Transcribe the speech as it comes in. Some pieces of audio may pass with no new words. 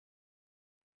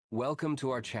Welcome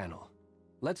to our channel.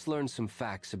 Let's learn some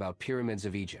facts about pyramids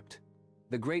of Egypt.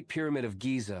 The Great Pyramid of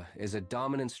Giza is a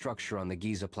dominant structure on the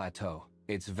Giza Plateau.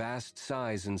 Its vast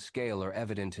size and scale are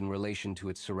evident in relation to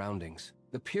its surroundings.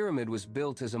 The pyramid was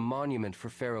built as a monument for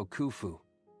Pharaoh Khufu.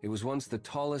 It was once the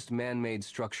tallest man-made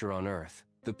structure on Earth.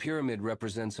 The pyramid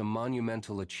represents a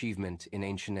monumental achievement in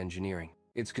ancient engineering.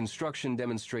 Its construction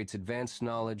demonstrates advanced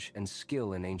knowledge and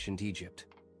skill in ancient Egypt.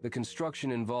 The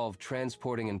construction involved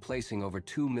transporting and placing over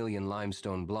 2 million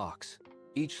limestone blocks.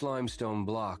 Each limestone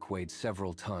block weighed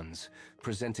several tons,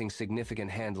 presenting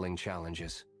significant handling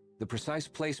challenges. The precise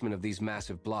placement of these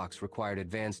massive blocks required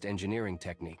advanced engineering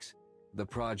techniques. The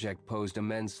project posed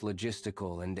immense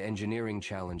logistical and engineering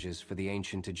challenges for the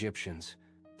ancient Egyptians.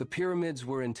 The pyramids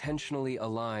were intentionally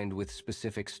aligned with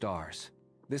specific stars.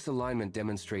 This alignment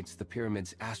demonstrates the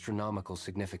pyramid's astronomical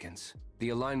significance.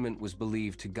 The alignment was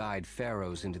believed to guide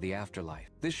pharaohs into the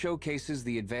afterlife. This showcases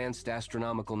the advanced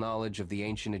astronomical knowledge of the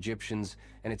ancient Egyptians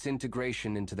and its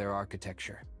integration into their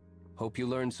architecture. Hope you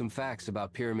learned some facts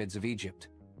about pyramids of Egypt.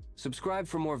 Subscribe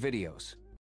for more videos.